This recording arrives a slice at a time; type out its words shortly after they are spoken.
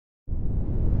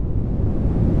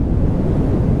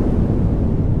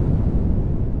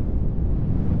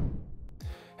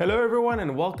Hello everyone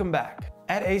and welcome back.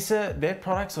 At Acer, their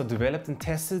products are developed and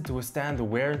tested to withstand the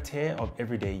wear and tear of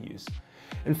everyday use.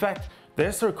 In fact,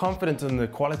 they're so confident in the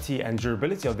quality and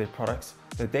durability of their products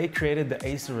that they created the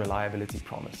Acer Reliability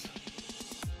Promise.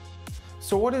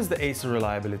 So what is the Acer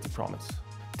Reliability Promise?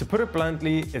 To put it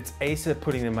bluntly, it's Acer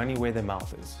putting their money where their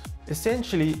mouth is.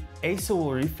 Essentially, Acer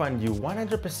will refund you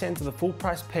 100% of the full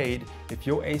price paid if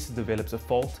your Acer develops a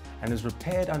fault and is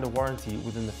repaired under warranty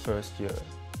within the first year.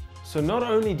 So not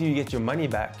only do you get your money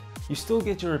back, you still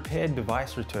get your repaired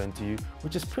device returned to you,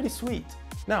 which is pretty sweet.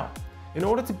 Now, in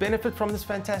order to benefit from this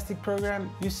fantastic program,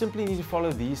 you simply need to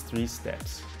follow these 3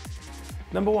 steps.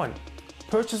 Number 1,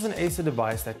 purchase an Acer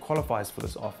device that qualifies for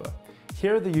this offer.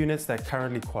 Here are the units that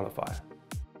currently qualify.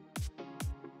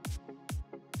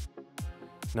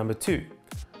 Number 2,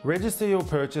 register your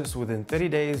purchase within 30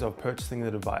 days of purchasing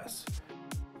the device.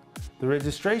 The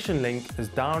registration link is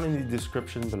down in the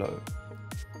description below.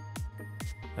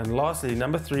 And lastly,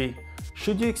 number 3,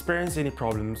 should you experience any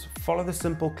problems, follow the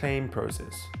simple claim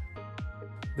process.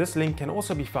 This link can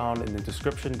also be found in the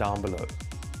description down below.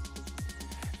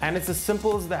 And it's as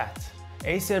simple as that.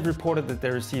 Acer have reported that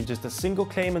they received just a single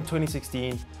claim in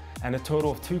 2016 and a total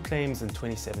of 2 claims in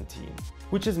 2017,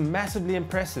 which is massively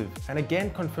impressive and again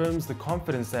confirms the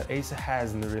confidence that Acer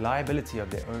has in the reliability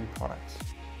of their own products.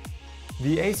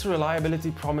 The Acer Reliability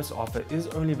Promise offer is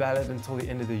only valid until the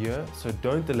end of the year, so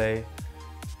don't delay.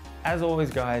 As always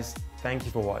guys, thank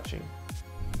you for watching.